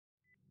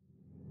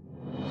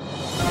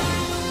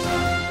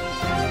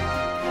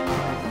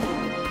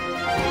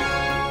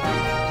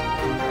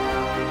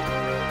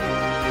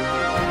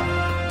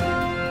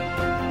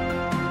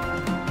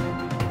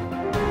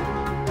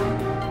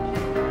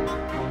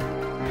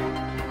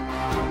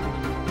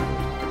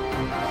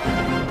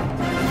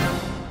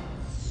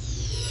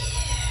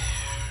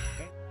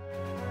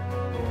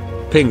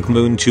Pink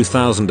Moon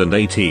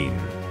 2018.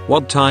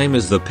 What time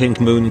is the pink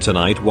moon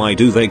tonight? Why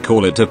do they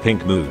call it a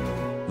pink moon?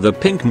 The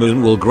pink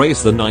moon will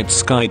grace the night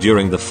sky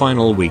during the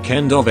final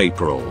weekend of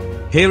April.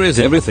 Here is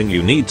everything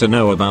you need to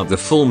know about the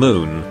full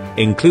moon,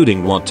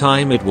 including what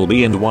time it will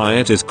be and why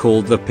it is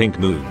called the pink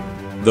moon.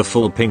 The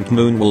full pink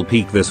moon will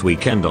peak this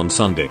weekend on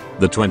Sunday,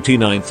 the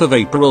 29th of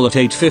April at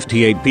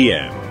 8:58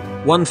 p.m.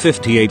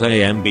 1:58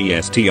 a.m.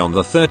 BST on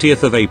the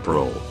 30th of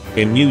April.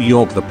 In New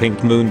York, the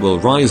pink moon will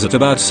rise at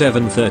about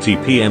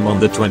 7:30 p.m. on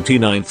the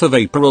 29th of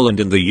April,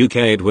 and in the UK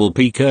it will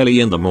peak early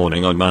in the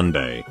morning on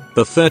Monday,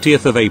 the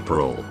 30th of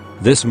April.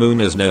 This moon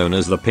is known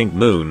as the pink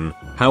moon,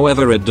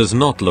 however it does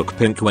not look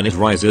pink when it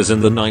rises in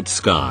the night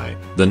sky.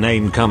 The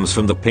name comes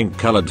from the pink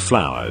colored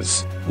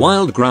flowers,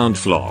 wild ground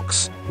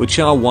phlox, which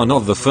are one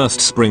of the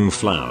first spring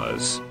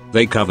flowers.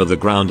 They cover the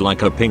ground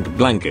like a pink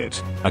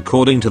blanket,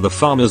 according to the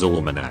Farmer's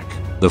Almanac.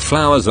 The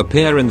flowers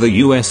appear in the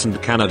US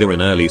and Canada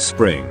in early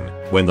spring,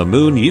 when the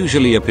moon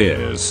usually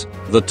appears.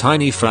 The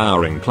tiny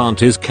flowering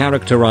plant is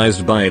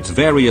characterized by its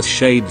various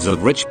shades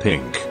of rich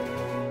pink.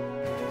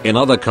 In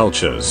other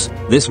cultures,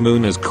 this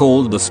moon is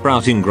called the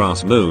sprouting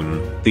grass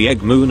moon, the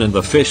egg moon and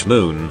the fish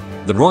moon.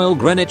 The Royal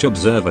Greenwich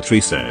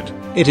Observatory said,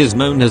 it is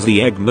known as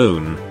the egg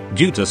moon,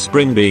 due to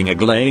spring being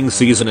egg-laying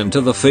season, and to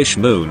the fish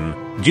moon,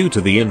 due to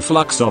the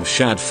influx of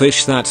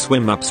shadfish that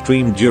swim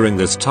upstream during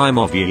this time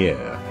of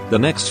year. The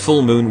next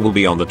full moon will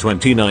be on the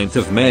 29th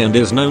of May and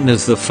is known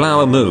as the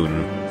flower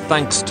moon,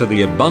 thanks to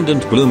the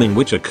abundant blooming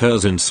which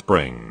occurs in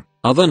spring.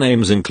 Other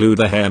names include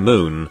the hare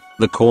moon,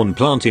 the corn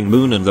planting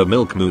moon and the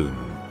milk moon.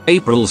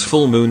 April's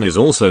full moon is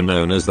also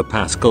known as the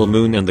Paschal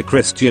moon in the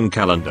Christian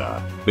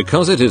calendar,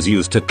 because it is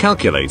used to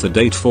calculate a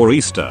date for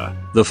Easter.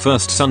 The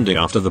first Sunday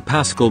after the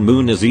Paschal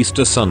moon is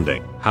Easter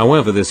Sunday.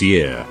 However, this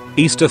year,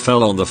 Easter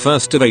fell on the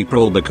 1st of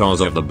April because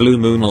of the blue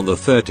moon on the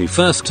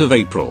 31st of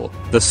April,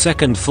 the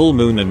second full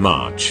moon in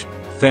March.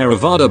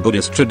 Theravada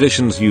Buddhist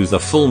traditions use the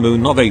full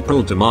moon of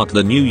April to mark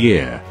the new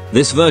year.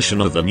 This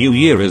version of the new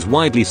year is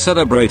widely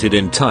celebrated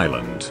in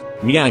Thailand,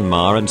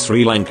 Myanmar and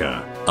Sri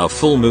Lanka. A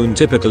full moon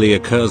typically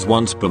occurs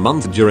once per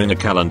month during a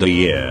calendar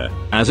year,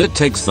 as it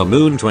takes the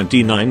moon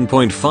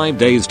 29.5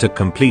 days to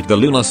complete the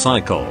lunar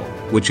cycle,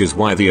 which is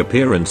why the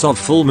appearance of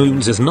full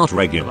moons is not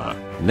regular.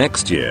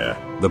 Next year,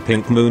 the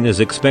pink moon is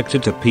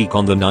expected to peak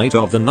on the night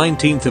of the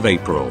 19th of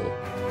April.